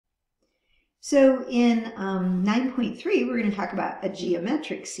So in 9.3, we're going to talk about a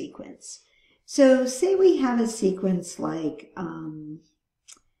geometric sequence. So say we have a sequence like 1,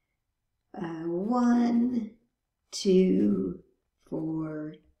 2,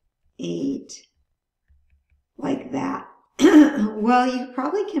 4, 8, like that. Well, you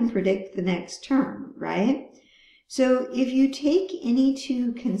probably can predict the next term, right? So if you take any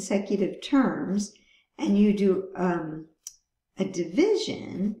two consecutive terms and you do a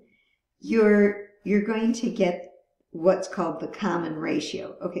division, you're going to get what's called the common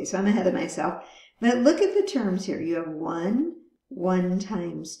ratio. Okay, so I'm ahead of myself. But look at the terms here. You have 1, 1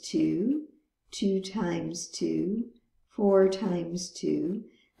 times 2, 2 times 2, 4 times 2.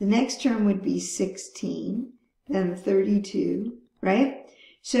 The next term would be 16, then 32, right?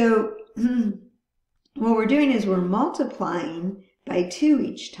 So what we're doing is we're multiplying by 2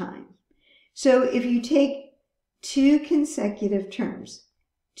 each time. So if you take two consecutive terms,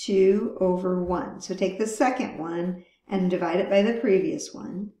 2 over 1. So take the second one and divide it by the previous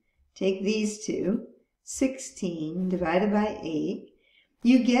one. Take these two, 16 divided by 8.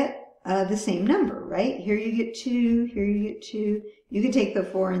 You get the same number, right? Here you get 2, here you get 2. You can take the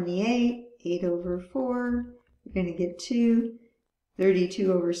 4 and the 8, 8 over 4. You're going to get 2.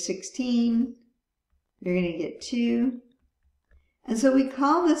 32 over 16. You're going to get 2. And so we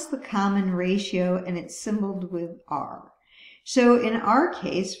call this the common ratio, and it's symboled with R. So in our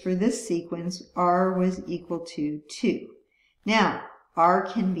case, for this sequence, R was equal to 2. Now, R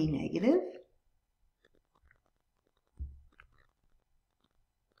can be negative.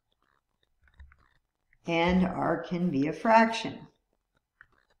 And R can be a fraction.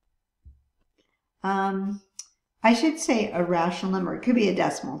 I should say a rational number. It could be a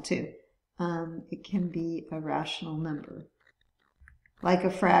decimal too. It can be a rational number, like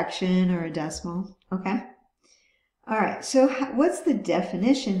a fraction or a decimal. Okay. All right. So what's the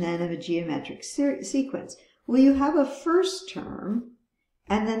definition then of a geometric sequence? Well, you have a first term,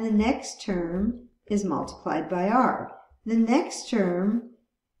 and then the next term is multiplied by R. The next term,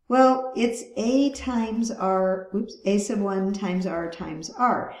 well, it's A times R, A sub 1 times R times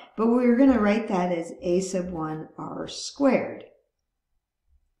R. But we're going to write that as A sub 1 R squared.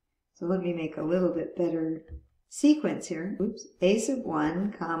 So let me make a little bit better sequence here. A sub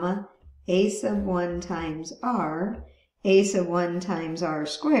 1, comma, A sub 1 times R, A sub 1 times R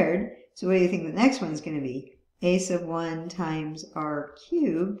squared. So what do you think the next one's going to be? A sub 1 times R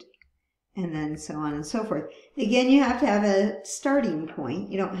cubed, and then so on and so forth. Again, you have to have a starting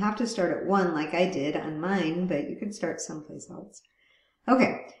point. You don't have to start at 1 like I did on mine, but you could start someplace else.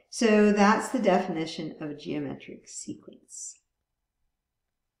 Okay, so that's the definition of a geometric sequence.